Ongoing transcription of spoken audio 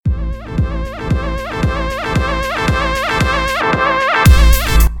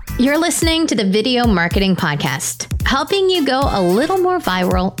You're listening to the Video Marketing Podcast, helping you go a little more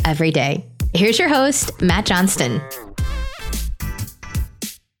viral every day. Here's your host, Matt Johnston.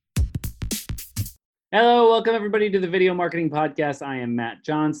 Hello, welcome everybody to the Video Marketing Podcast. I am Matt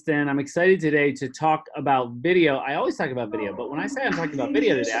Johnston. I'm excited today to talk about video. I always talk about video, but when I say I'm talking about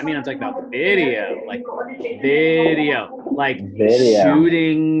video today, I mean I'm talking about video, like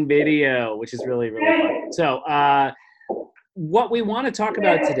shooting video, which is really, really fun. So what we want to talk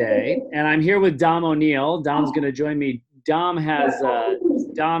about today, and I'm here with Dom O'Neill. Dom's going to join me. Dom has a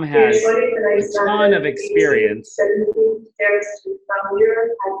ton of experience. I'm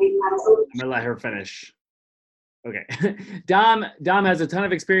gonna let her finish. Okay. Dom has a ton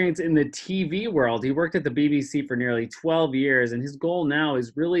of experience in the TV world. He worked at the BBC for nearly 12 years, and his goal now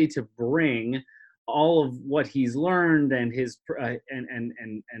is really to bring all of what he's learned and his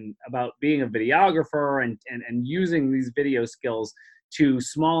and about being a videographer and using these video skills to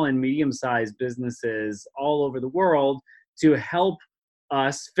small and medium-sized businesses all over the world to help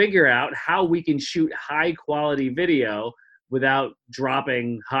us figure out how we can shoot high-quality video without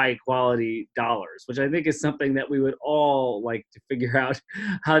dropping high-quality dollars, which I think is something that we would all like to figure out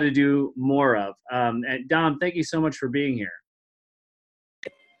how to do more of. And Dom, thank you so much for being here.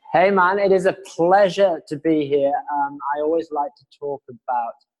 Hey man, it is a pleasure to be here. I always like to talk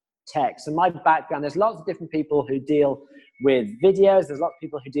about tech. So my background, there's lots of different people who deal with videos. There's lots of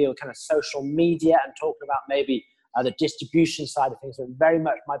people who deal with kind of social media and talking about maybe the distribution side of things. But very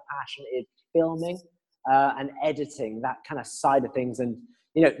much my passion is filming and editing, that kind of side of things. And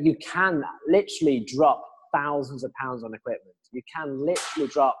you know, you can literally drop thousands of pounds on equipment. You can literally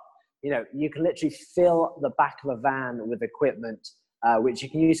drop, you can literally fill the back of a van with equipment which you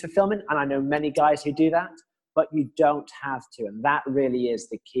can use for filming. And I know many guys who do that, but you don't have to. And that really is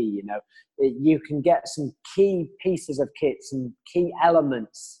the key. You can get some key pieces of kit, some key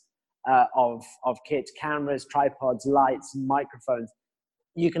elements of kit, cameras, tripods, lights, microphones.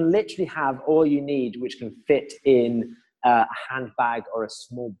 You can literally have all you need, which can fit in a handbag or a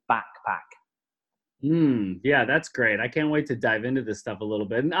small backpack. Yeah, that's great. I can't wait to dive into this stuff a little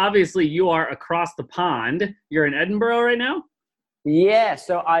bit. And obviously you are across the pond. You're in Edinburgh right now? Yeah,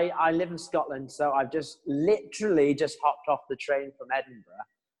 so I live in Scotland, so I've just literally hopped off the train from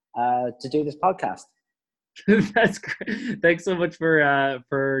Edinburgh to do this podcast. That's great. Thanks so much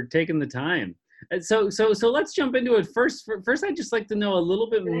for taking the time. So let's jump into it. First, I'd just like to know a little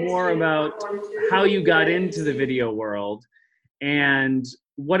bit more about how you got into the video world and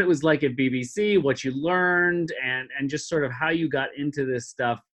what it was like at BBC, what you learned, and just sort of how you got into this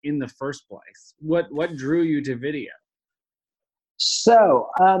stuff in the first place. What drew you to video? So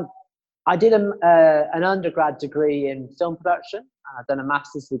I did an undergrad degree in film production. I've done a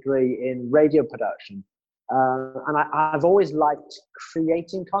master's degree in radio production. And I've always liked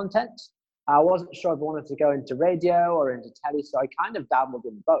creating content. I wasn't sure if I wanted to go into radio or into telly, so I kind of dabbled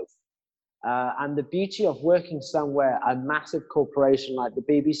in both. And the beauty of working somewhere, a massive corporation like the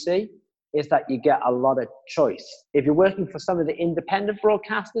BBC, is that you get a lot of choice. If you're working for some of the independent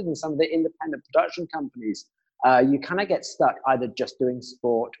broadcasters and some of the independent production companies, you kind of get stuck either just doing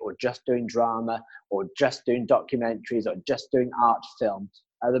sport or just doing drama or just doing documentaries or just doing art film.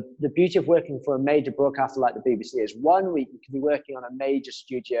 The beauty of working for a major broadcaster like the BBC is 1 week you can be working on a major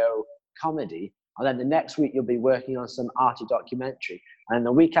studio comedy, and then the next week you'll be working on some arty documentary, and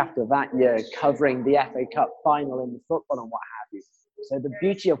the week after that you're covering the FA Cup final in the football and what have you. So the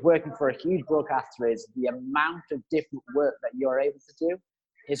beauty of working for a huge broadcaster is the amount of different work that you're able to do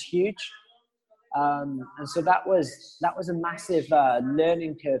is huge. And so that was a massive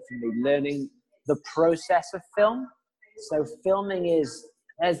learning curve for me, learning the process of film. So filming is,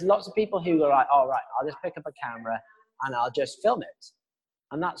 there's lots of people who are like, all right, I'll just pick up a camera and I'll just film it.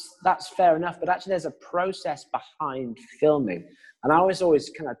 And that's fair enough, but actually there's a process behind filming. And I always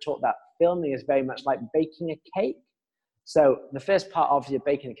kind of taught that filming is very much like baking a cake. So the first part of your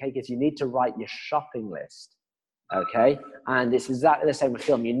baking a cake is you need to write your shopping list. Okay, and it's exactly the same with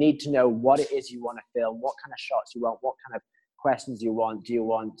film. You need to know what it is you want to film, what kind of shots you want, what kind of questions you want. Do you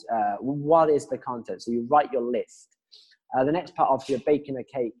want, what is the content? So you write your list. The next part of your baking a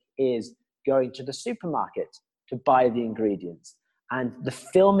cake is going to the supermarket to buy the ingredients. And the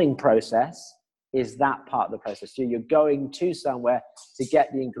filming process is that part of the process. So you're going to somewhere to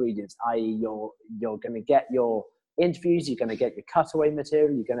get the ingredients, i.e. you're going to get your interviews, you're going to get your cutaway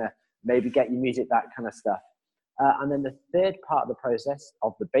material, you're going to maybe get your music, that kind of stuff. And then the third part of the process,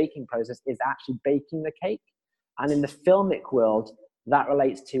 of the baking process, is actually baking the cake. And in the filmic world, that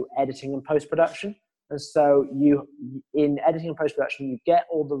relates to editing and post-production. And so in editing and post-production, you get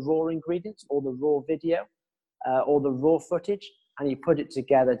all the raw ingredients, all the raw video, all the raw footage, and you put it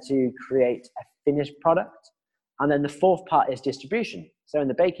together to create a finished product. And then the fourth part is distribution. So in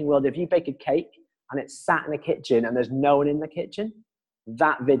the baking world, if you bake a cake and it's sat in the kitchen and there's no one in the kitchen,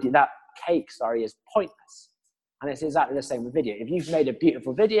 that cake is pointless. And it's exactly the same with video. If you've made a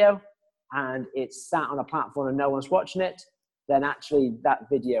beautiful video and it's sat on a platform and no one's watching it, then actually that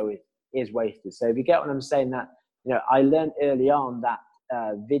video is wasted. So if you get what I'm saying, that, I learned early on that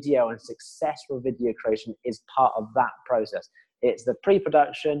video and successful video creation is part of that process. It's the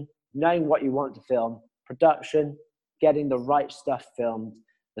pre-production, knowing what you want to film, production, getting the right stuff filmed.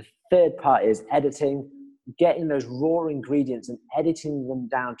 The third part is editing, getting those raw ingredients and editing them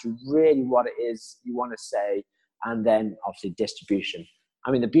down to really what it is you want to say, and then obviously distribution.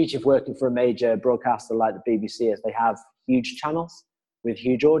 I mean, the beauty of working for a major broadcaster like the BBC is they have huge channels with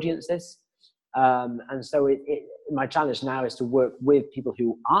huge audiences. And so my challenge now is to work with people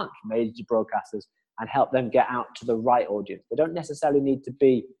who aren't major broadcasters and help them get out to the right audience. They don't necessarily need to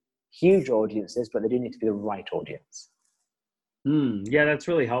be huge audiences, but they do need to be the right audience. Yeah, that's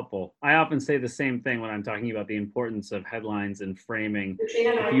really helpful. I often say the same thing when I'm talking about the importance of headlines and framing.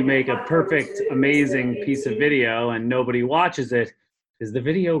 If you make a perfect, amazing piece of video and nobody watches it, does the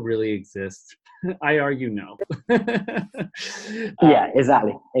video really exist? I argue no. Yeah,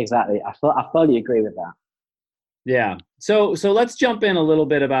 exactly. I fully agree with that. Yeah. So let's jump in a little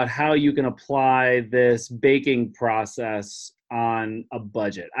bit about how you can apply this baking process on a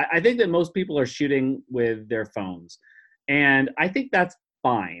budget. I think that most people are shooting with their phones, and I think that's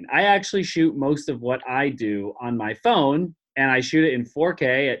fine. I actually shoot most of what I do on my phone, and I shoot it in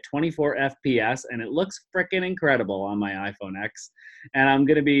 4K at 24 FPS, and it looks freaking incredible on my iPhone X. And I'm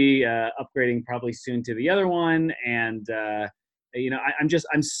going to be upgrading probably soon to the other one. And,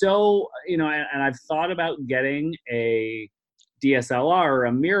 I'm so, and I've thought about getting a DSLR or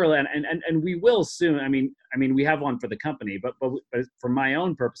a mirrorless, and we will soon. I mean, we have one for the company, but for my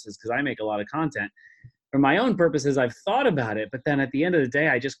own purposes, because I make a lot of content, for my own purposes, I've thought about it, but then at the end of the day,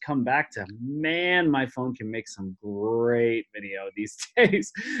 I just come back to, man, my phone can make some great video these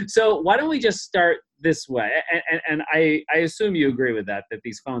days. So why don't we just start this way? And I assume you agree with that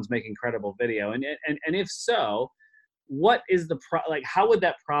these phones make incredible video. And if so, what is how would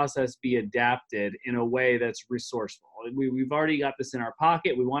that process be adapted in a way that's resourceful? We've already got this in our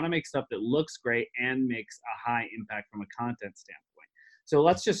pocket. We want to make stuff that looks great and makes a high impact from a content standpoint. So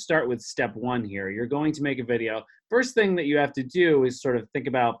let's just start with step one here. You're going to make a video. First thing that you have to do is sort of think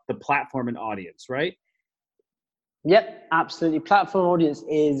about the platform and audience, right? Yep, absolutely. Platform audience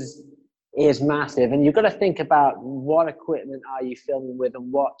is massive. And you've got to think about what equipment are you filming with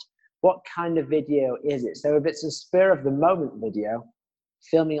and what kind of video is it? So if it's a spur of the moment video,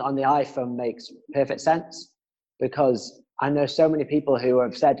 filming on the iPhone makes perfect sense, because I know so many people who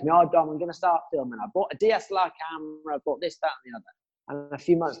have said to me, oh, Dom, I'm going to start filming. I bought a DSLR camera, I bought this, that, and the other. And a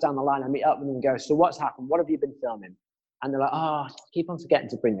few months down the line, I meet up with them and go, so what's happened? What have you been filming? And they're like, oh, I keep on forgetting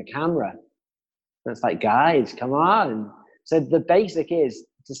to bring the camera. And it's like, guys, come on. So the basic is,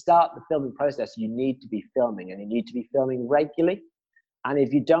 to start the filming process, you need to be filming, and you need to be filming regularly. And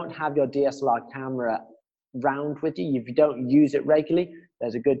if you don't have your DSLR camera round with you, if you don't use it regularly,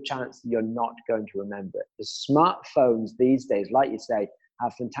 there's a good chance that you're not going to remember it. The smartphones these days, like you say,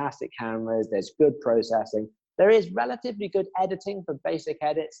 have fantastic cameras. There's good processing. There is relatively good editing for basic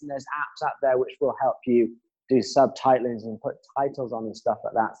edits, and there's apps out there which will help you do subtitling and put titles on and stuff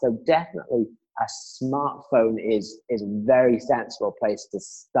like that. So definitely a smartphone is a very sensible place to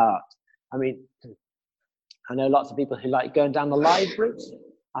start. I mean, I know lots of people who like going down the live route.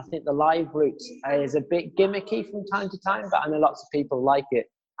 I think the live route is a bit gimmicky from time to time, but I know lots of people like it.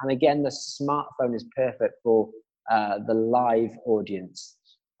 And again, the smartphone is perfect for the live audience.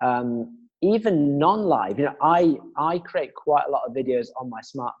 Even non-live, I create quite a lot of videos on my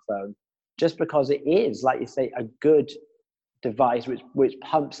smartphone just because it is, like you say, a good device which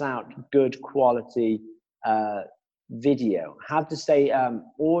pumps out good quality video. I have to say,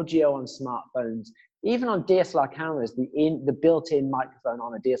 audio on smartphones, even on DSLR cameras, the built-in microphone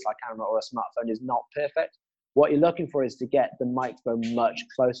on a DSLR camera or a smartphone is not perfect. What you're looking for is to get the microphone much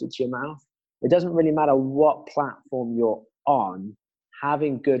closer to your mouth. It doesn't really matter what platform you're on,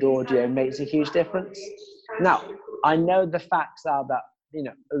 having good audio makes a huge difference. Now, I know the facts are that,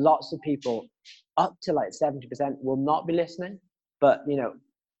 lots of people, up to like 70%, will not be listening. But,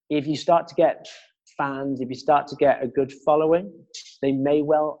 if you start to get fans, if you start to get a good following, they may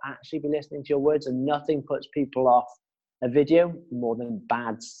well actually be listening to your words, and nothing puts people off a video more than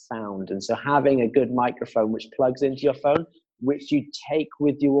bad sound. And so having a good microphone which plugs into your phone, which you take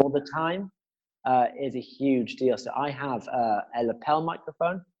with you all the time, is a huge deal. So I have a lapel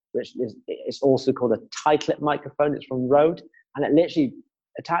microphone, which is also called a tight clip microphone. It's from Rode. and it literally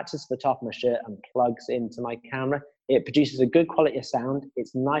attaches to the top of my shirt and plugs into my camera. It produces a good quality of sound.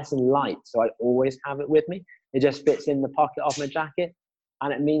 It's nice and light, so I always have it with me. It just fits in the pocket of my jacket.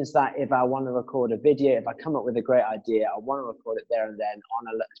 And it means that if I want to record a video, if I come up with a great idea, I want to record it there and then on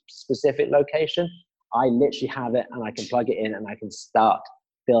a specific location, I literally have it and I can plug it in and I can start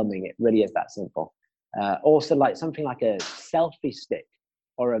filming. It really is that simple. Also, like something like a selfie stick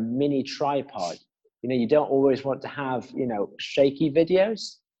or a mini tripod. You know, you don't always want to have, you know, shaky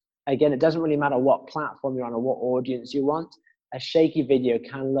videos. Again, it doesn't really matter what platform you're on or what audience you want. A shaky video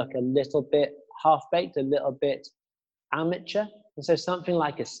can look a little bit half-baked, a little bit amateur. And so something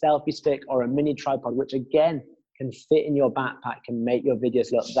like a selfie stick or a mini tripod, which again can fit in your backpack, can make your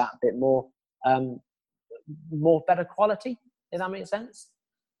videos look that bit more better quality, if that makes sense.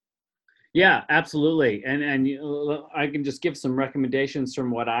 Yeah, absolutely. And I can just give some recommendations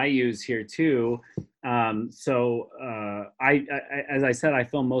from what I use here too. I as I said, I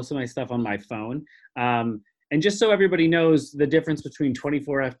film most of my stuff on my phone. And just so everybody knows the difference between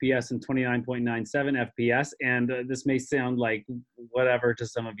 24 FPS and 29.97 FPS, and this may sound like whatever to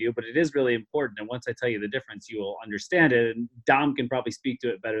some of you, but it is really important. And once I tell you the difference, you will understand it. And Dom can probably speak to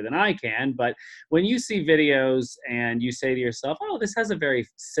it better than I can. But when you see videos and you say to yourself, oh, this has a very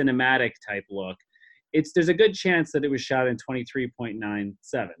cinematic type look, there's a good chance that it was shot in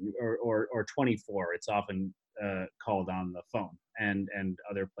 23.97 or 24. It's often called on the phone and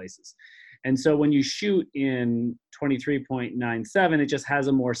other places. And so when you shoot in 23.97, it just has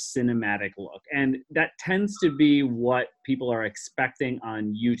a more cinematic look. And that tends to be what people are expecting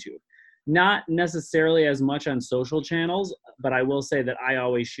on YouTube. Not necessarily as much on social channels, but I will say that I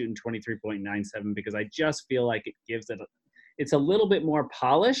always shoot in 23.97 because I just feel like it gives it's a little bit more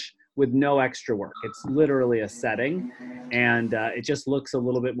polish with no extra work. It's literally a setting, and it just looks a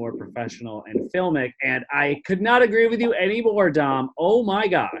little bit more professional and filmic. And I could not agree with you anymore, Dom. Oh my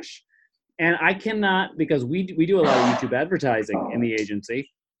gosh. And I cannot, because we do a lot of YouTube advertising in the agency.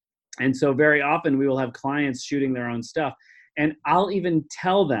 And so very often we will have clients shooting their own stuff. And I'll even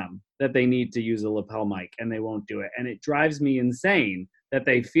tell them that they need to use a lapel mic and they won't do it. And it drives me insane that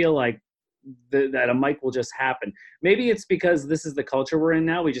they feel like that a mic will just happen. Maybe it's because this is the culture we're in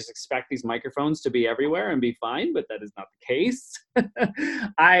now. We just expect these microphones to be everywhere and be fine, but that is not the case.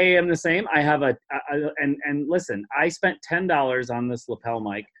 I am the same. I have and listen, I spent $10 on this lapel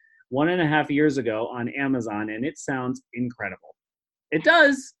mic 1.5 years ago on Amazon, and it sounds incredible. It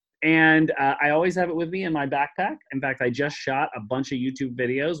does. And I always have it with me in my backpack. In fact, I just shot a bunch of YouTube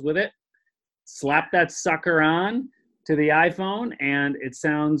videos with it, slapped that sucker on to the iPhone, and it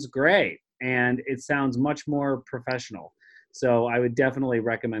sounds great. And it sounds much more professional. So I would definitely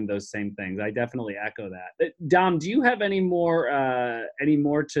recommend those same things. I definitely echo that. Dom, do you have any more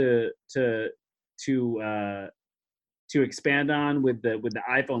to expand on with the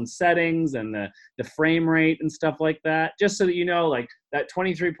iPhone settings and the frame rate and stuff like that? Just so that you know, like that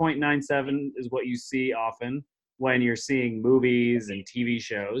 23.97 is what you see often when you're seeing movies and TV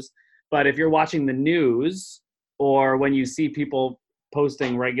shows. But if you're watching the news or when you see people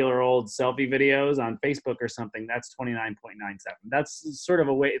posting regular old selfie videos on Facebook or something, that's 29.97. That's sort of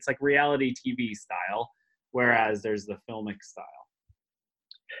a way, it's like reality TV style, whereas there's the filmic style.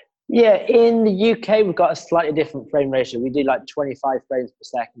 Yeah, in the UK, we've got a slightly different frame ratio. We do like 25 frames per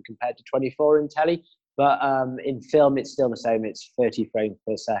second compared to 24 in telly, but in film, it's still the same. It's 30 frames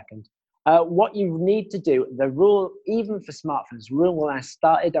per second. What you need to do, the rule, even for smartphones, the rule when I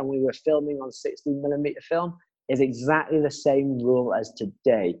started and we were filming on 16mm film, is exactly the same rule as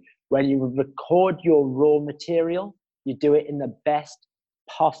today. When you record your raw material, you do it in the best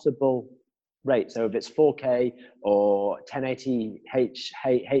possible rate. So if it's 4K or 1080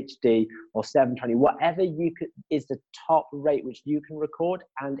 HD or 720, whatever is the top rate which you can record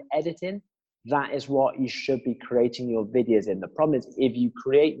and edit in, that is what you should be creating your videos in. The problem is if you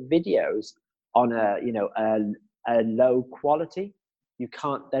create videos on a low quality, you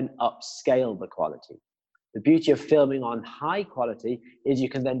can't then upscale the quality. The beauty of filming on high quality is you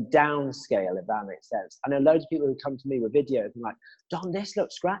can then downscale, if that makes sense. I know loads of people who come to me with videos and like, Don, this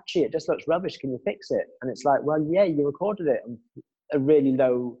looks scratchy. It just looks rubbish. Can you fix it? And it's like, well, yeah, you recorded it on a really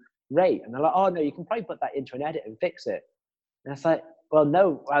low rate. And they're like, oh, no, you can probably put that into an edit and fix it. And it's like, well,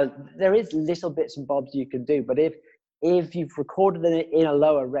 no, there is little bits and bobs you can do. But if you've recorded it in a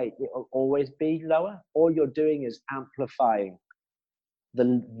lower rate, it will always be lower. All you're doing is amplifying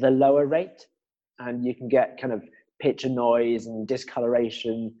the lower rate. And you can get kind of picture noise and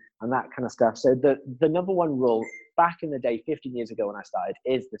discoloration and that kind of stuff. So the number one rule back in the day, 15 years ago when I started,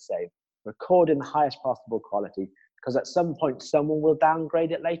 is the same. Record in the highest possible quality, because at some point someone will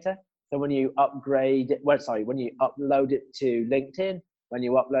downgrade it later. So when you when you upload it to LinkedIn, when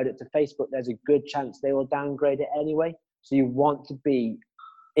you upload it to Facebook, there's a good chance they will downgrade it anyway. So you want to be,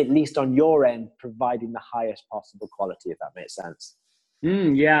 at least on your end, providing the highest possible quality, if that makes sense.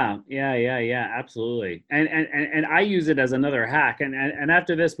 Yeah, absolutely. And I use it as another hack. And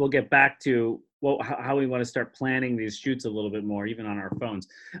after this, we'll get back to how we want to start planning these shoots a little bit more, even on our phones.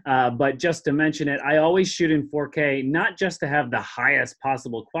 But just to mention it, I always shoot in 4K, not just to have the highest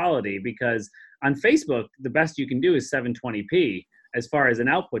possible quality, because on Facebook, the best you can do is 720p as far as an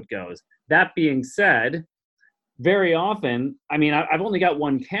output goes. That being said, very often, I mean, I've only got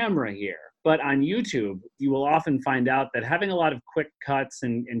one camera here, but on YouTube, you will often find out that having a lot of quick cuts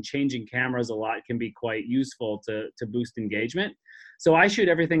and changing cameras a lot can be quite useful to boost engagement. So I shoot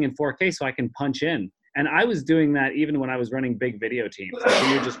everything in 4K so I can punch in. And I was doing that even when I was running big video teams. Like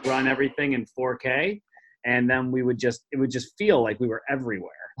we would just run everything in 4K, and then it would just feel like we were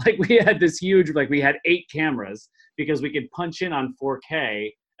everywhere. Like we had this huge, like we had 8 cameras because we could punch in on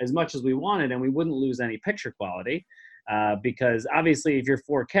 4K as much as we wanted, and we wouldn't lose any picture quality. Because obviously if you're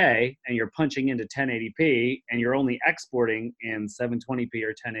 4K and you're punching into 1080p and you're only exporting in 720p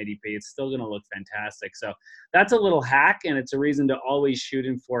or 1080p, it's still going to look fantastic. So that's a little hack, and it's a reason to always shoot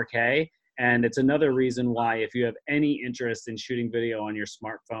in 4K. And it's another reason why, if you have any interest in shooting video on your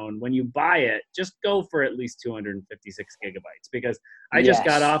smartphone, when you buy it, just go for at least 256 gigabytes. Because I just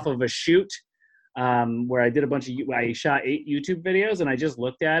got off of a shoot where I shot 8 YouTube videos, and I just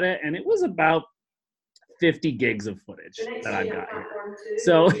looked at it, and it was about 50 gigs of footage that I've got here.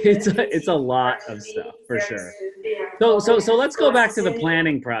 So it's a lot of stuff for sure. So let's go back to the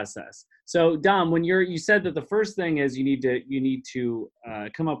planning process. So Dom, when you said that the first thing is you need to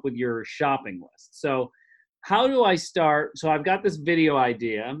come up with your shopping list. So how do I start? So I've got this video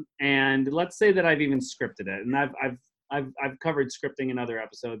idea, and let's say that I've even scripted it, and I've covered scripting in other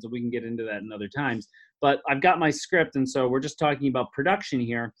episodes, and we can get into that in other times. But I've got my script, and so we're just talking about production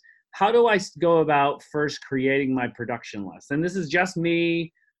here. How do I go about first creating my production list? And this is just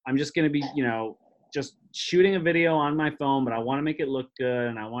me. I'm just going to be, just shooting a video on my phone, but I want to make it look good,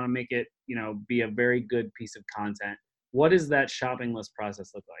 and I want to make it, be a very good piece of content. What does that shopping list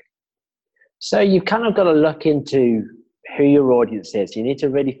process look like? So you kind of got to look into who your audience is. You need to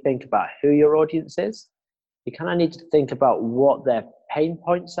really think about who your audience is. You kind of need to think about what their pain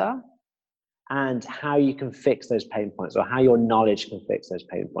points are, and how you can fix those pain points, or how your knowledge can fix those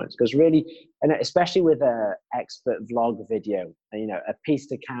pain points. Because really, and especially with an expert vlog video, a piece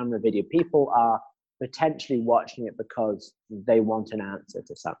to camera video, people are potentially watching it because they want an answer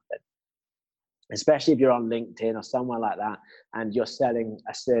to something. Especially if you're on LinkedIn or somewhere like that, and you're selling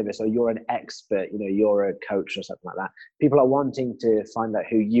a service, or you're an expert, you're a coach or something like that. People are wanting to find out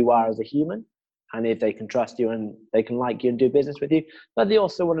who you are as a human, and if they can trust you and they can like you and do business with you, but they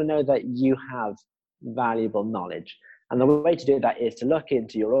also want to know that you have valuable knowledge. And the way to do that is to look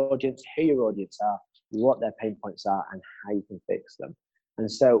into your audience, who your audience are, what their pain points are, and how you can fix them. And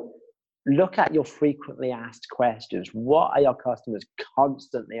so look at your frequently asked questions. What are your customers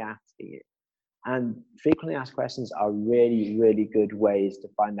constantly asking you? And frequently asked questions are really, really good ways to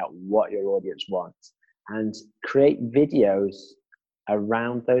find out what your audience wants, and create videos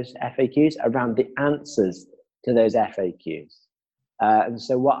around those FAQs, around the answers to those FAQs. And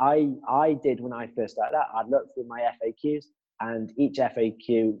so what I did when I first started out, I'd look through my FAQs, and each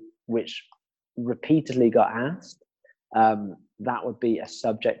FAQ which repeatedly got asked, that would be a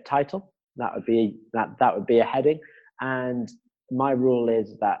subject title, that would be a heading. And my rule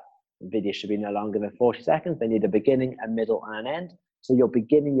is that video should be no longer than 40 seconds. They need a beginning, a middle, and an end. So you're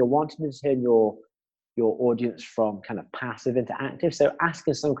wanting to turn your audience from kind of passive into active. So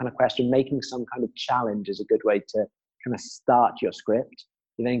asking some kind of question, making some kind of challenge is a good way to kind of start your script.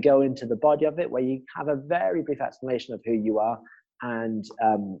 You then go into the body of it, where you have a very brief explanation of who you are, and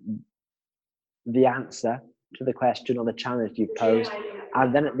the answer to the question or the challenge you posed.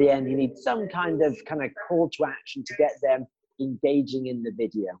 And then at the end, you need some kind of call to action to get them engaging in the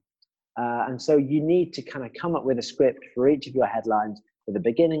video. And so you need to kind of come up with a script for each of your headlines, with a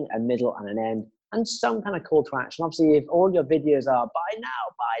beginning, a middle, and an end, and some kind of call to action. Obviously, if all your videos are buy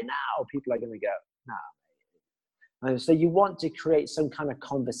now, people are going to go, no. And so you want to create some kind of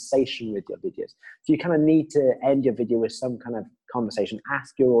conversation with your videos. So you kind of need to end your video with some kind of conversation.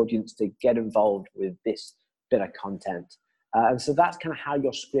 Ask your audience to get involved with this bit of content. And so that's kind of how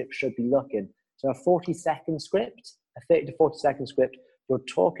your script should be looking. So a 40-second script, a 30 to 40-second script, you're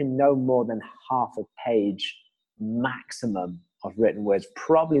talking no more than half a page maximum of written words,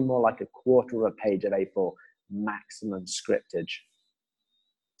 probably more like a quarter of a page of A4 maximum scriptage.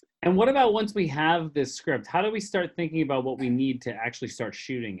 And what about once we have this script, how do we start thinking about what we need to actually start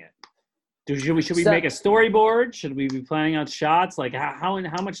shooting it? Should we make a storyboard? Should we be planning out shots? Like how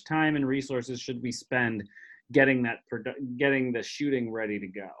much time and resources should we spend getting the shooting ready to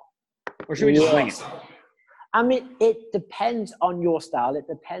go? Or should we just wing it? I mean, it depends on your style. It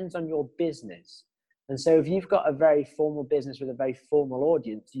depends on your business. And so if you've got a very formal business with a very formal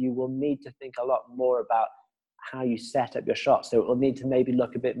audience, you will need to think a lot more about how you set up your shots. So it will need to maybe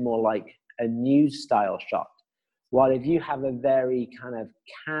look a bit more like a news style shot. While if you have a very kind of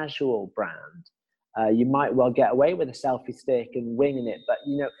casual brand, you might well get away with a selfie stick and winging it. But,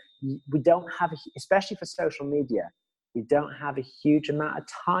 you know, we don't have, especially for social media, we don't have a huge amount of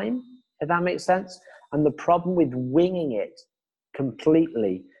time, if that makes sense. And the problem with winging it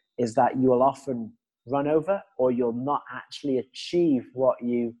completely is that you will often run over, or you'll not actually achieve what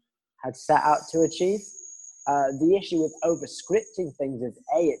you had set out to achieve. The issue with over scripting things is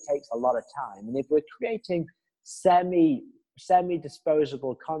it takes a lot of time. And if we're creating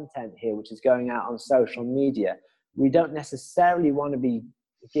semi-disposable content here, which is going out on social media, we don't necessarily want to be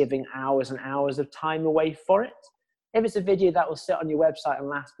giving hours and hours of time away for it. If it's a video that will sit on your website and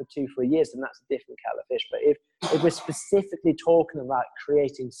last for 2-3 years, then that's a different kettle of fish. But if we're specifically talking about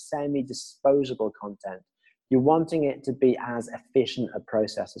creating semi-disposable content, you're wanting it to be as efficient a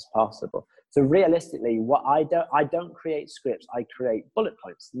process as possible. So realistically, what I don't create scripts, I create bullet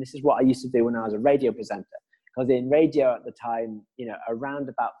points. And this is what I used to do when I was a radio presenter. Because in radio at the time, you know, around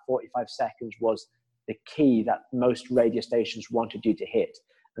about 45 seconds was the key that most radio stations wanted you to hit.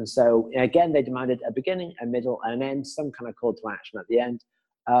 And so, again, they demanded a beginning, a middle, and an end, some kind of call to action at the end.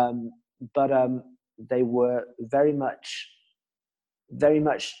 But they were very much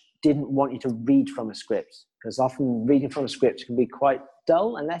didn't want you to read from a script, because often reading from a script can be quite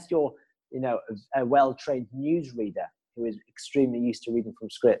dull unless you're, you know, a well-trained newsreader who is extremely used to reading from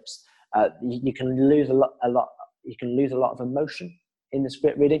scripts. You can lose a lot. You can lose a lot of emotion in the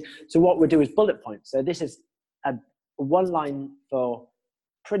script reading. So what we do is bullet points. So this is a one line for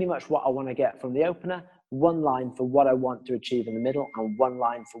pretty much what I want to get from the opener, one line for what I want to achieve in the middle, and one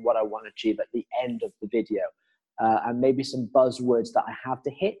line for what I want to achieve at the end of the video. And maybe some buzzwords that I have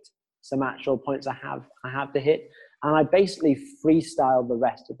to hit, some actual points I have to hit. And I basically freestyle the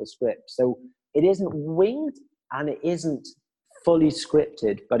rest of the script. So it isn't winged and it isn't fully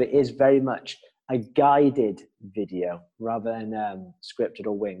scripted, but it is very much a guided video rather than scripted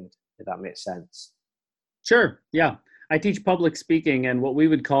or winged, if that makes sense. Sure, yeah. I teach public speaking, and what we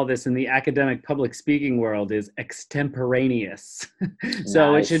would call this in the academic public speaking world is extemporaneous.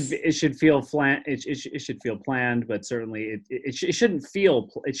 So nice. it should feel planned. It should feel planned, but certainly it shouldn't feel.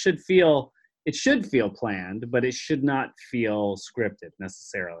 It should feel planned, but it should not feel scripted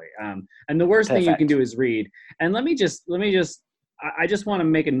necessarily. And the worst thing you can do is read. And I just want to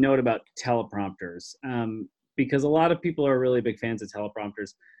make a note about teleprompters, because a lot of people are really big fans of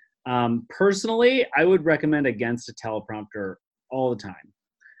teleprompters. Personally, I would recommend against a teleprompter all the time.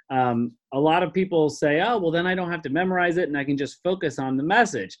 A lot of people say, oh, well, then I don't have to memorize it and I can just focus on the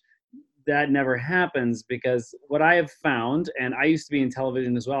message. That never happens, because what I have found, and I used to be in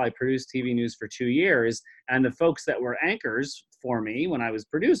television as well, I produced TV news for 2 years, and the folks that were anchors for me when I was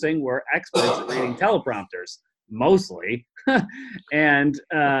producing were experts at reading teleprompters, mostly. And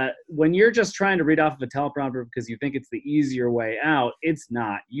when you're just trying to read off of a teleprompter because you think it's the easier way out, it's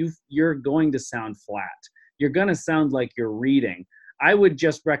not. You're going to sound flat. You're going to sound like you're reading. I would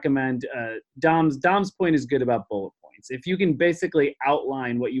just recommend, Dom's point is good about bullet points. If you can basically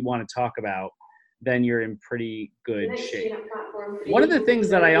outline what you want to talk about, then you're in pretty good shape. One of the things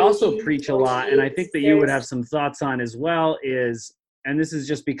that I also preach a lot, and I think that you would have some thoughts on as well, is, and this is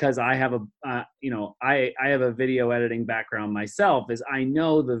just because I have I have a video editing background myself, is I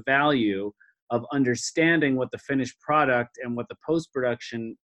know the value of understanding what the finished product and what the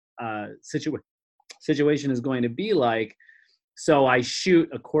post-production situation is going to be like. So I shoot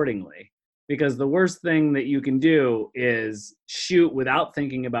accordingly, because the worst thing that you can do is shoot without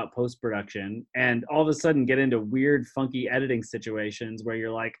thinking about post-production and all of a sudden get into weird, funky editing situations where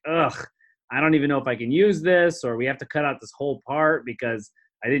you're like, ugh, I don't even know if I can use this, or we have to cut out this whole part because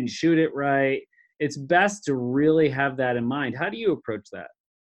I didn't shoot it right. It's best to really have that in mind. How do you approach that?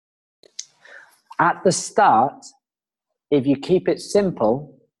 At the start, if you keep it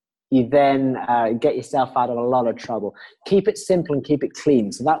simple, you then get yourself out of a lot of trouble. Keep it simple and keep it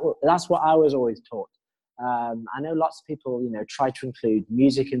clean. So that's what I was always taught. I know lots of people, try to include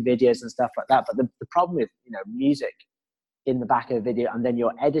music in videos and stuff like that. But the problem with, music in the back of a video and then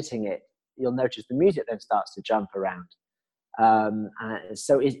you're editing it, you'll notice the music then starts to jump around.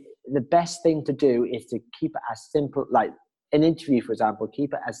 So the best thing to do is to keep it as simple, like an interview, for example,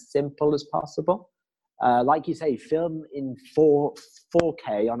 keep it as simple as possible. Like you say, film in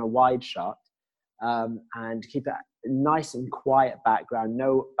 4K on a wide shot, and keep it nice and quiet background,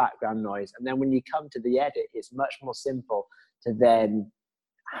 no background noise. And then when you come to the edit, it's much more simple to then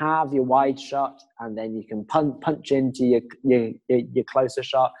have your wide shot, and then you can punch into your closer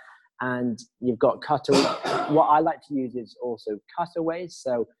shot, and you've got cutaways. What I like to use is also cutaways.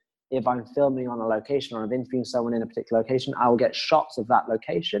 So if I'm filming on a location or I'm interviewing someone in a particular location, I will get shots of that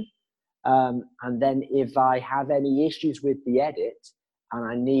location. And then if I have any issues with the edit and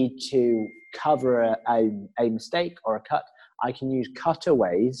I need to cover a mistake or a cut, I can use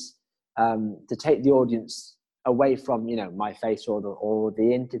cutaways to take the audience away from, you know, my face or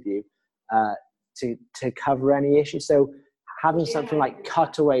the interview, to cover any issue. So having something like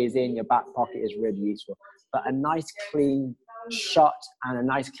cutaways in your back pocket is really useful. But a nice clean shot and a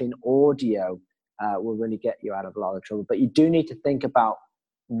nice clean audio will really get you out of a lot of trouble. But you do need to think about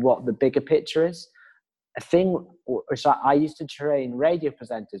what the bigger picture is. A thing which I used to train radio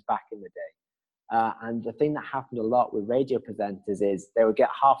presenters back in the day, and the thing that happened a lot with radio presenters is they would get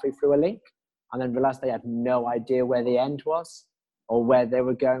halfway through a link and then realize they had no idea where the end was or where they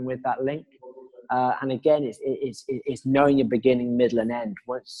were going with that link. And again, it's knowing your beginning, middle, and end.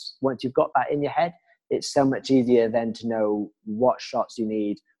 Once you've got that in your head, it's so much easier then to know what shots you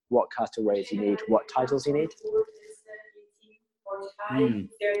need, what cutaways you need, what titles you need.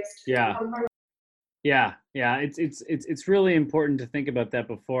 Yeah. It's really important to think about that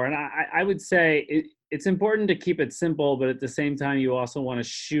before. And I would say it's important to keep it simple, but at the same time, you also want to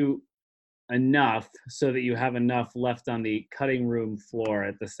shoot enough so that you have enough left on the cutting room floor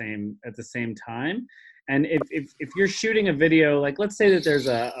at the same time. And if you're shooting a video, like let's say that there's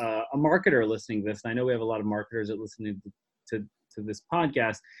a marketer listening to this, and I know we have a lot of marketers that listen to this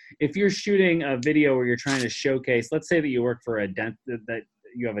podcast. If you're shooting a video where you're trying to showcase, let's say that you work for that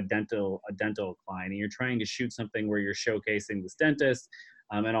you have a dental client, and you're trying to shoot something where you're showcasing this dentist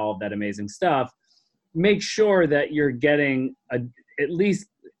and all of that amazing stuff, make sure that you're getting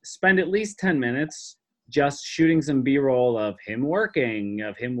spend at least 10 minutes just shooting some B-roll of him working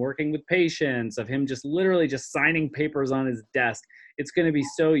with patients, of him just literally just signing papers on his desk. It's going to be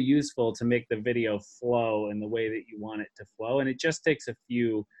so useful to make the video flow in the way that you want it to flow. And it just takes a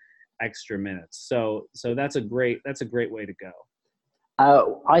few extra minutes. So that's a great way to go.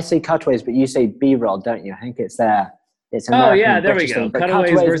 I say cutaways, but you say B-roll, don't you? I think it's American. Oh yeah, there we go. Thing,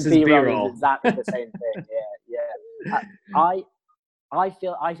 cutaways versus B-roll. Is exactly the same thing. Yeah. I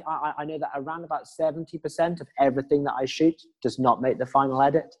feel I know that around about 70% of everything that I shoot does not make the final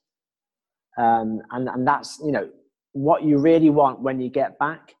edit, and that's, you know, what you really want when you get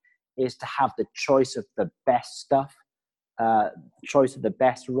back is to have the choice of the best stuff, choice of the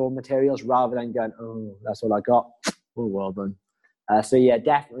best raw materials, rather than going, oh, that's all I got. Oh, well done. So yeah,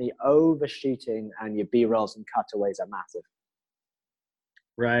 definitely overshooting and your B-rolls and cutaways are massive.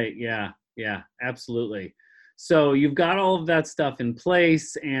 Right. Yeah, absolutely. So you've got all of that stuff in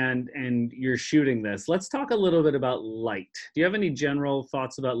place and you're shooting this. Let's talk a little bit about light. Do you have any general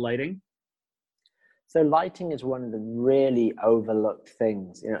thoughts about lighting? So lighting is one of the really overlooked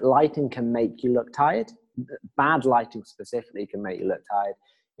things. You know, lighting can make you look tired. Bad lighting specifically can make you look tired.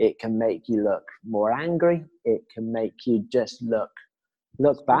 It can make you look more angry. It can make you just look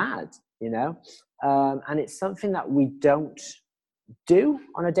bad, you know? And it's something that we don't do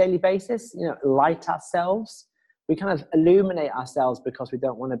on a daily basis, you know, light ourselves. We kind of illuminate ourselves because we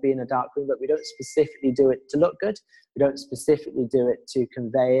don't want to be in a dark room, but we don't specifically do it to look good. We don't specifically do it to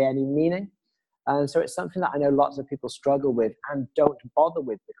convey any meaning. And so it's something that I know lots of people struggle with and don't bother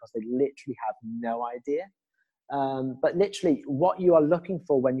with because they literally have no idea. But literally what you are looking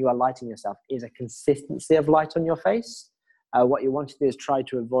for when you are lighting yourself is a consistency of light on your face. What you want to do is try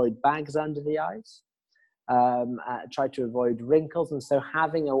to avoid bags under the eyes, try to avoid wrinkles. And so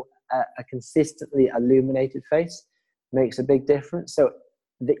having a consistently illuminated face makes a big difference. So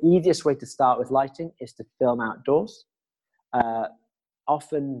the easiest way to start with lighting is to film outdoors.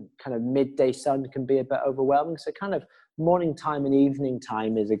 Often kind of midday sun can be a bit overwhelming. So kind of morning time and evening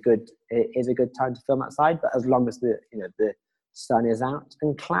time is a good time to film outside, but as long as the sun is out.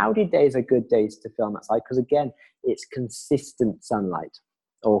 And cloudy days are good days to film outside because again, it's consistent sunlight,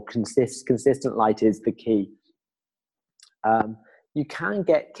 or consistent light is the key. You can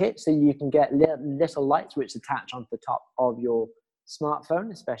get kits, so you can get little lights which attach onto the top of your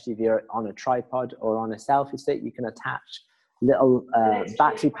smartphone, especially if you're on a tripod or on a selfie stick. You can attach little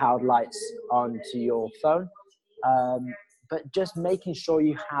battery-powered lights onto your phone. But just making sure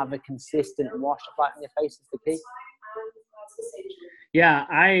you have a consistent wash of light on your face is the key. Yeah,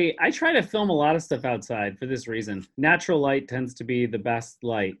 I try to film a lot of stuff outside for this reason. Natural light tends to be the best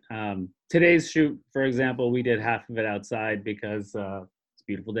light. today's shoot, for example, we did half of it outside because it's a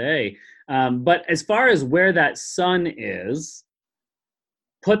beautiful day. But as far as where that sun is,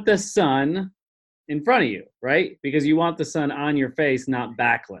 put the sun in front of you, right? Because you want the sun on your face, not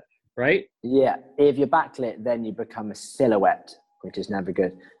backlit, right? Yeah, if you're backlit, then you become a silhouette, which is never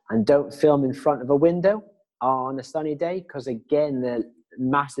good. And don't film in front of a window on a sunny day, because again,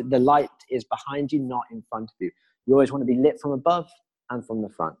 the light is behind you, not in front of you. You always want to be lit from above and from the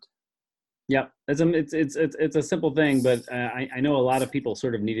front. Yeah, it's a simple thing, but I know a lot of people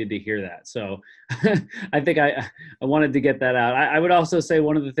sort of needed to hear that. So I think I wanted to get that out. I would also say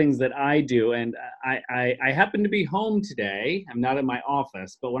one of the things that I do, and I happen to be home today. I'm not in my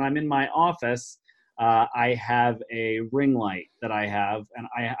office, but when I'm in my office, I have a ring light that I have, and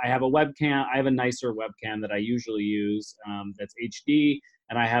I have a webcam. I have a nicer webcam that I usually use that's HD,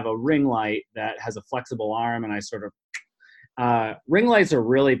 and I have a ring light that has a flexible arm, and I sort of ring lights are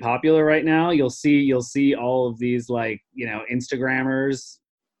really popular right now. You'll see all of these, like, Instagrammers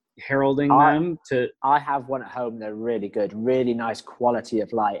heralding them to. I have one at home. They're really good, really nice quality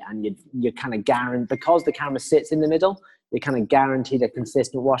of light, and you kind of guarantee, because the camera sits in the middle, you're kind of guaranteed a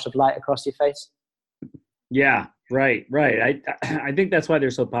consistent wash of light across your face. Yeah, right. I think that's why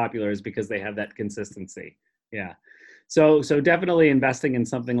they're so popular, is because they have that consistency. Yeah. So definitely investing in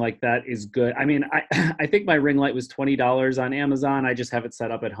something like that is good. I mean, I think my ring light was $20 on Amazon. I just have it set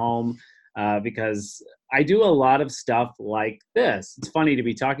up at home because I do a lot of stuff like this. It's funny to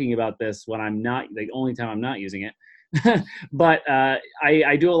be talking about this when I'm not, the only time I'm not using it. But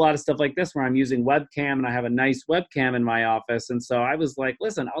I do a lot of stuff like this where I'm using webcam, and I have a nice webcam in my office. And so I was like,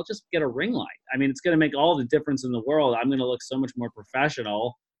 listen, I'll just get a ring light. I mean, it's going to make all the difference in the world. I'm going to look so much more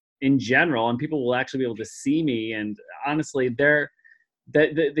professional in general, and people will actually be able to see me. And honestly, the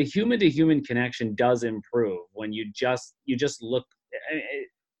human to human connection does improve when you just look.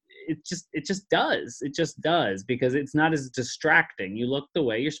 It just does, because it's not as distracting. You look the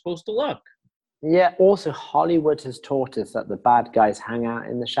way you're supposed to look. Yeah. Also, Hollywood has taught us that the bad guys hang out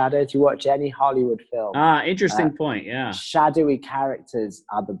in the shadows. You watch any Hollywood film. Interesting point. Yeah. Shadowy characters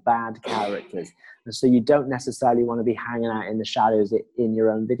are the bad characters. And so you don't necessarily want to be hanging out in the shadows in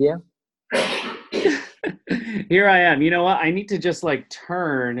your own video. Here I am. You know what? I need to just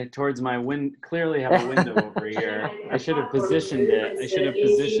turn towards my clearly have a window over here. I should have positioned it.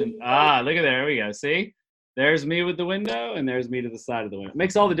 Look at there we go. See? There's me with the window, and there's me to the side of the window. It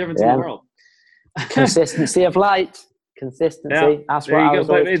makes all the difference in the world. Consistency of light. Consistency. Yeah, that's there what you I go.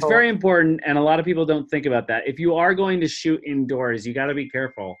 But it's taught. very important, and a lot of people don't think about that. If you are going to shoot indoors, you got to be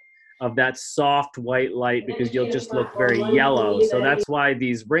careful of that soft white light, because you'll just look very yellow. So that's why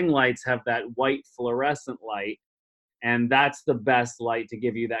these ring lights have that white fluorescent light, and that's the best light to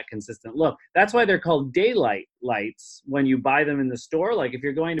give you that consistent look. That's why they're called daylight lights when you buy them in the store. Like if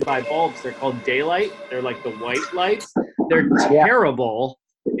you're going to buy bulbs, they're called daylight. They're like the white lights. They're terrible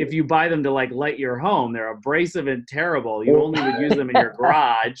if you buy them to light your home. They're abrasive and terrible. You only would use them in your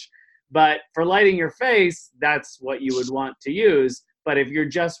garage. But for lighting your face, that's what you would want to use. But if you're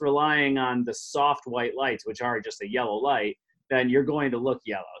just relying on the soft white lights, which are just a yellow light, then you're going to look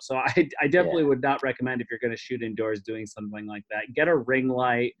yellow. So I definitely would not recommend, if you're going to shoot indoors, doing something like that. Get a ring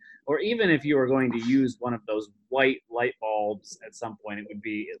light, or even if you are going to use one of those white light bulbs at some point, it would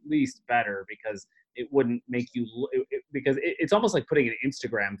be at least better, because it wouldn't make you because it's almost like putting an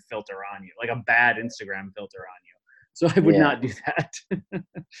Instagram filter on you, like a bad Instagram filter on you. So I would not do that.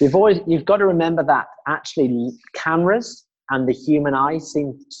 You've got to remember that actually cameras and the human eye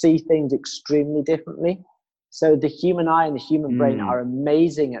see things extremely differently. So the human eye and the human brain are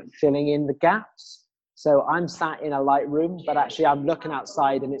amazing at filling in the gaps. So I'm sat in a light room, but actually I'm looking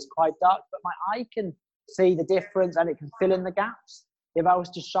outside and it's quite dark, but my eye can see the difference and it can fill in the gaps. If I was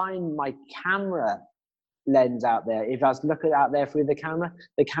to shine my camera lens out there, if I was looking out there through the camera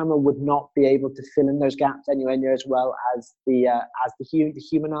would not be able to fill in those gaps anywhere near as well as the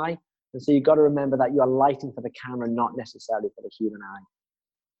human eye. And so you've got to remember that you are lighting for the camera, not necessarily for the human eye.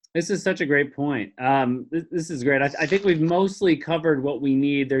 This is such a great point. This is great. I think we've mostly covered what we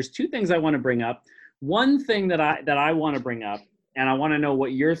need. There's two things I want to bring up. One thing that I want to bring up, and I want to know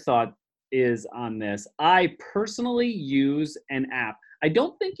what your thought is on this. I personally use an app. I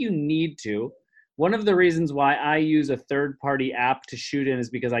don't think you need to. One of the reasons why I use a third-party app to shoot in is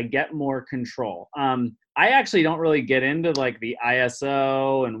because I get more control. I actually don't really get into the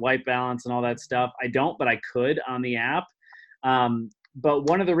ISO and white balance and all that stuff. I don't, but I could on the app. But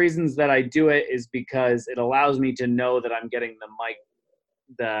one of the reasons that I do it is because it allows me to know that I'm getting the mic,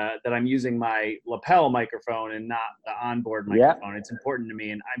 that I'm using my lapel microphone and not the onboard microphone. It's important to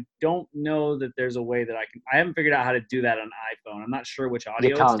me. And I don't know that there's a way that I haven't figured out how to do that on iPhone. I'm not sure which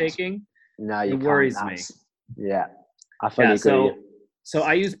audio it's taking. No, you It can't. worries me. Yeah, I fully agree with you. So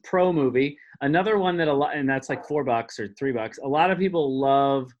I use ProMovie. Another one that and that's like $4 or $3. A lot of people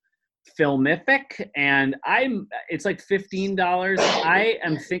love Filmific, and it's like $15. I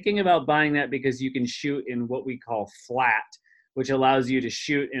am thinking about buying that because you can shoot in what we call flat, which allows you to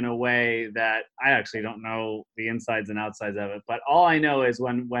shoot in a way that I actually don't know the insides and outsides of it. But all I know is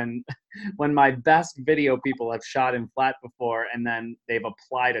when my best video people have shot in flat before, and then they've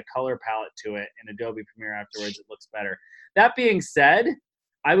applied a color palette to it in Adobe Premiere afterwards, it looks better. That being said,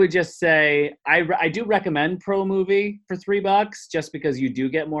 I would just say I do recommend ProMovie for $3 just because you do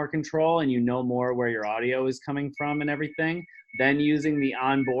get more control and you know more where your audio is coming from and everything than using the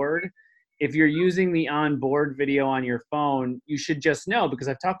onboard. If you're using the onboard video on your phone, you should just know, because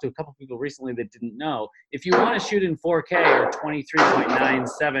I've talked to a couple people recently that didn't know, if you want to shoot in 4K or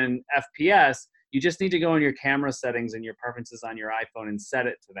 23.97 FPS, you just need to go in your camera settings and your preferences on your iPhone and set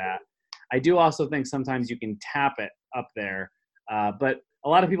it to that. I do also think sometimes you can tap it up there, but a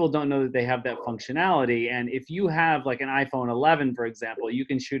lot of people don't know that they have that functionality. And if you have like an iPhone 11, for example, you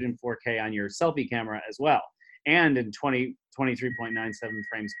can shoot in 4K on your selfie camera as well, and in 23.97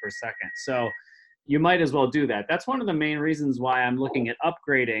 frames per second. So you might as well do that. That's one of the main reasons why I'm looking at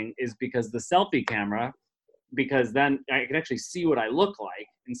upgrading, is because the selfie camera, because then I can actually see what I look like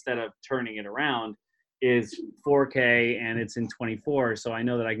instead of turning it around, is 4K and it's in 24. So I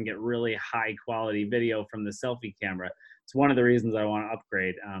know that I can get really high quality video from the selfie camera. It's one of the reasons I want to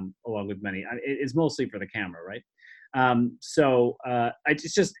upgrade, along with many. It's mostly for the camera, right?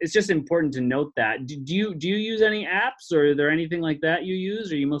 It's just important to note that. Do you use any apps, or is there anything like that you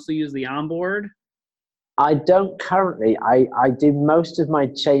use, or you mostly use the onboard? I don't currently. I do most of my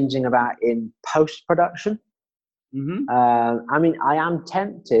changing about in post-production. Mm-hmm. I mean, I am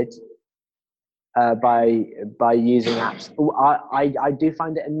tempted by using apps. I do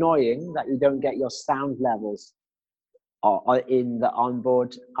find it annoying that you don't get your sound levels in the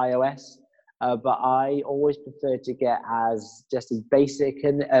onboard iOS, but I always prefer to get just as basic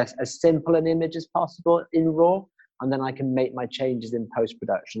and as simple an image as possible in RAW, and then I can make my changes in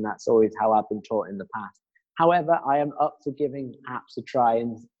post-production. That's always how I've been taught in the past. However, I am up for giving apps a try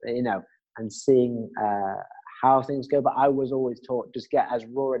and seeing how things go. But I was always taught just get as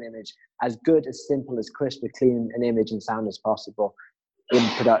raw an image, as good, as simple, as crisp, as clean an image and sound as possible in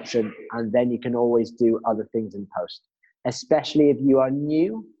production, and then you can always do other things in post. Especially if you are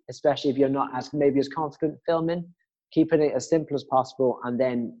new, especially if you're not maybe as confident filming, keeping it as simple as possible and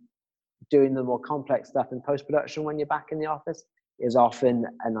then doing the more complex stuff in post-production when you're back in the office is often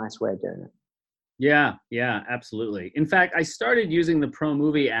a nice way of doing it. Yeah, absolutely. In fact, I started using the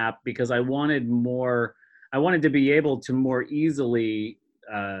ProMovie app because I wanted to be able to more easily,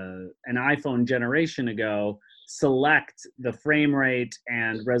 an iPhone generation ago, select the frame rate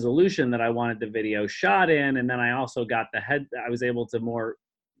and resolution that I wanted the video shot in, and then I also got I was able to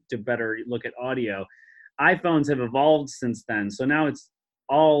better look at audio. iPhones have evolved since then, so now it's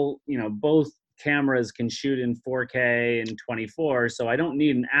all, both cameras can shoot in 4K and 24, so I don't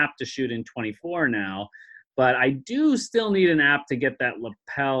need an app to shoot in 24 now, but I do still need an app to get that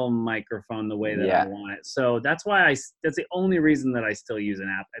lapel microphone the way that I want it. So that's the only reason that I still use an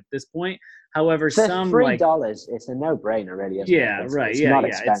app at this point. However, for $3, it's a no-brainer, really. Yeah, right. It's not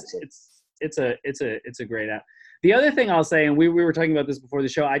expensive. It's a great app. The other thing I'll say, and we were talking about this before the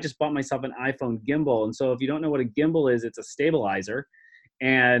show, I just bought myself an iPhone gimbal, and so if you don't know what a gimbal is, it's a stabilizer,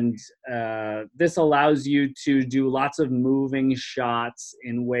 and this allows you to do lots of moving shots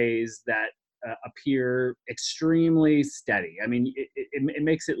in ways that appear extremely steady. I mean, it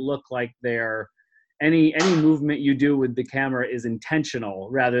makes it look like any movement you do with the camera is intentional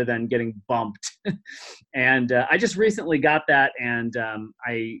rather than getting bumped. And I just recently got that, and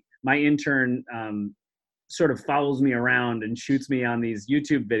my intern sort of follows me around and shoots me on these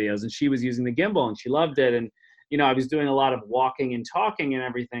YouTube videos, and she was using the gimbal and she loved it. And I was doing a lot of walking and talking and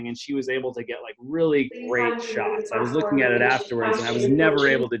everything, and she was able to get like really great shots. I was looking at it afterwards, and I was never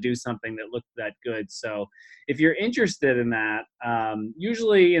able to do something that looked that good. So if you're interested in that,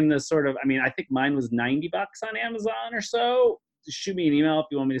 usually in the sort of, I think mine was $90 on Amazon or so. Just shoot me an email if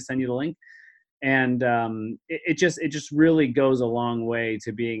you want me to send you the link. And it just really goes a long way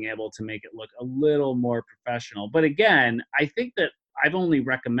to being able to make it look a little more professional. But again, I think that I've only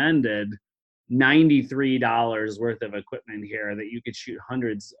recommended $93 worth of equipment here that you could shoot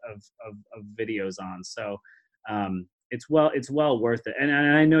hundreds of videos on. So it's well worth it. And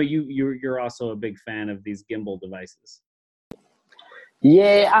I know you're also a big fan of these gimbal devices.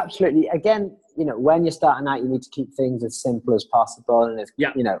 Yeah, absolutely. Again, when you're starting out, you need to keep things as simple as possible. And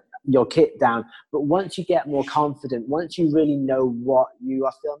your kit down. But once you get more confident, once you really know what you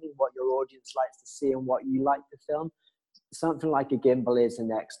are filming, what your audience likes to see and what you like to film, something like a gimbal is the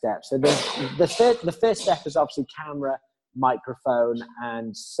next step. So the first step is obviously camera, microphone,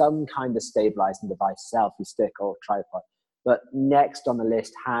 and some kind of stabilizing device, selfie stick or tripod. But next on the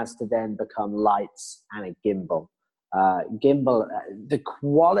list has to then become lights and a gimbal. Gimbal, the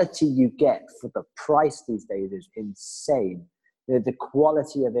quality you get for the price these days is insane. The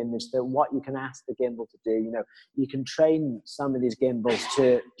quality of image, what you can ask the gimbal to do. You know, you can train some of these gimbals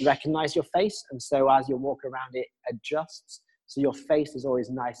to recognize your face, and so as you walk around, it adjusts, so your face is always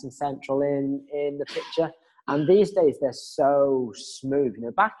nice and central in the picture. And these days they're so smooth. You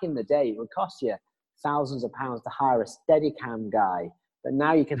know, back in the day, it would cost you thousands of pounds to hire a Steadicam guy, but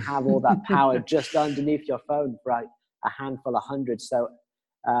now you can have all that power just underneath your phone for a handful, 100. So,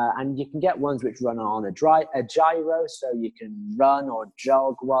 and you can get ones which run on a gyro, so you can run or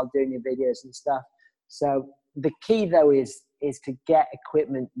jog while doing your videos and stuff. So the key though is to get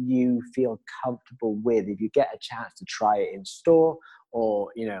equipment you feel comfortable with. If you get a chance to try it in store, or,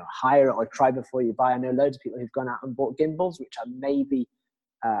 you know, hire it or try before you buy. I know loads of people who've gone out and bought gimbals, which are maybe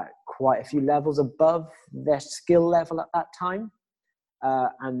quite a few levels above their skill level at that time.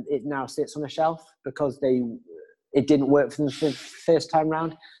 And it now sits on a shelf because it didn't work for them the first time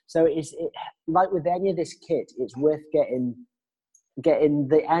round. So it's like with any of this kit, it's worth getting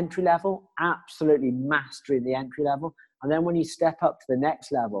the entry level, absolutely mastering the entry level. And then when you step up to the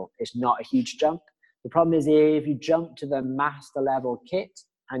next level, it's not a huge jump. The problem is if you jump to the master level kit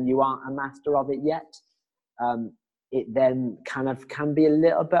and you aren't a master of it yet, it then kind of can be a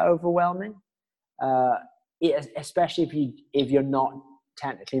little bit overwhelming, especially if you're not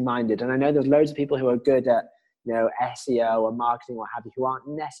technically minded. And I know there's loads of people who are good at, you know, SEO or marketing, what have you, who aren't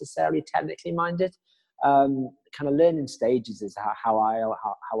necessarily technically minded. Kind of learning stages is how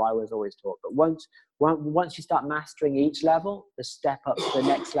I was always taught. But once you start mastering each level, the step up to the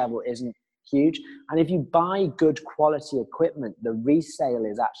next level isn't huge. And if you buy good quality equipment, the resale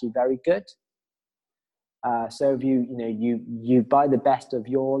is actually very good. So if you buy the best of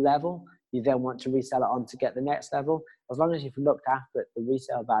your level, you then want to resell it on to get the next level. As long as you've looked after it, the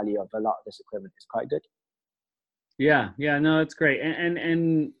resale value of a lot of this equipment is quite good. Yeah, no, that's great.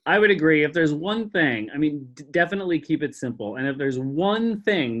 And I would agree. If there's one thing, I mean, definitely keep it simple. And if there's one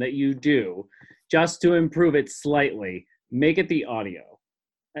thing that you do just to improve it slightly, make it the audio.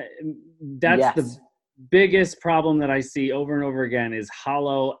 That's the biggest problem that I see over and over again is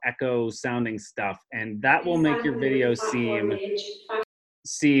hollow echo sounding stuff. And that will make your video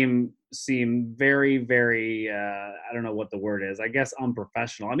seem very, very, I don't know what the word is, I guess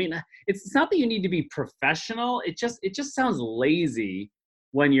unprofessional. I mean, it's not that you need to be professional. It just sounds lazy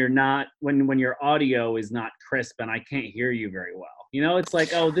when you're not, when your audio is not crisp and I can't hear you very well. You know, it's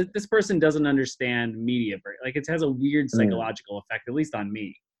like, oh, this person doesn't understand media. Like it has a weird psychological effect, at least on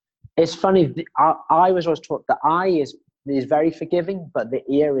me. It's funny. I was always taught the eye is very forgiving, but the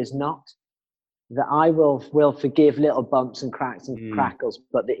ear is not. The eye will forgive little bumps and cracks and crackles,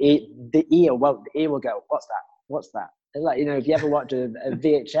 but the ear won't. The ear will go, what's that? It's like, you know, if you ever watched a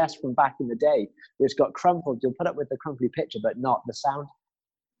VHS from back in the day, which got crumpled, you'll put up with the crumply picture, but not the sound.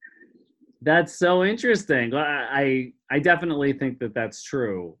 That's so interesting. I definitely think that that's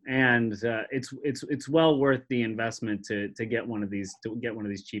true, and it's well worth the investment to get one of these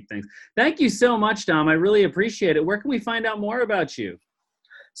cheap things. Thank you so much, Dom. I really appreciate it. Where can we find out more about you?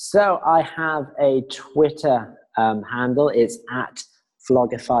 So I have a Twitter handle. It's at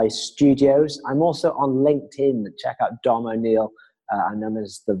Vlogify Studios. I'm also on LinkedIn. Check out Dom O'Neill. I'm known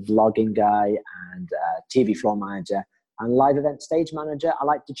as the vlogging guy and TV floor manager and live event stage manager. I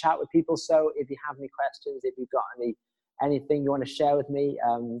like to chat with people. So if you have any questions, if you've got anything you want to share with me,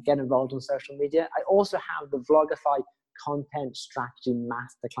 get involved on social media. I also have the Vlogify Content Strategy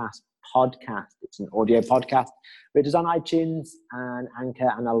Masterclass podcast. It's an audio podcast, which is on iTunes and Anchor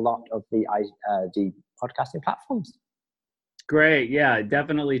and a lot of the podcasting platforms. Great. Yeah,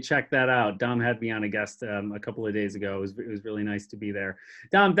 definitely check that out. Dom had me on a guest a couple of days ago. It was really nice to be there.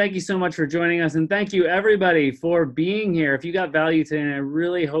 Dom, thank you so much for joining us. And thank you everybody for being here. If you got value today, and I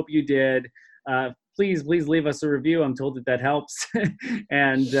really hope you did, please leave us a review. I'm told that helps.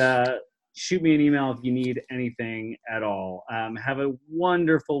 And shoot me an email if you need anything at all. Have a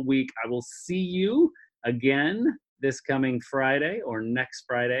wonderful week. I will see you again this coming Friday or next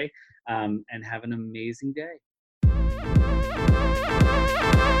Friday. And have an amazing day.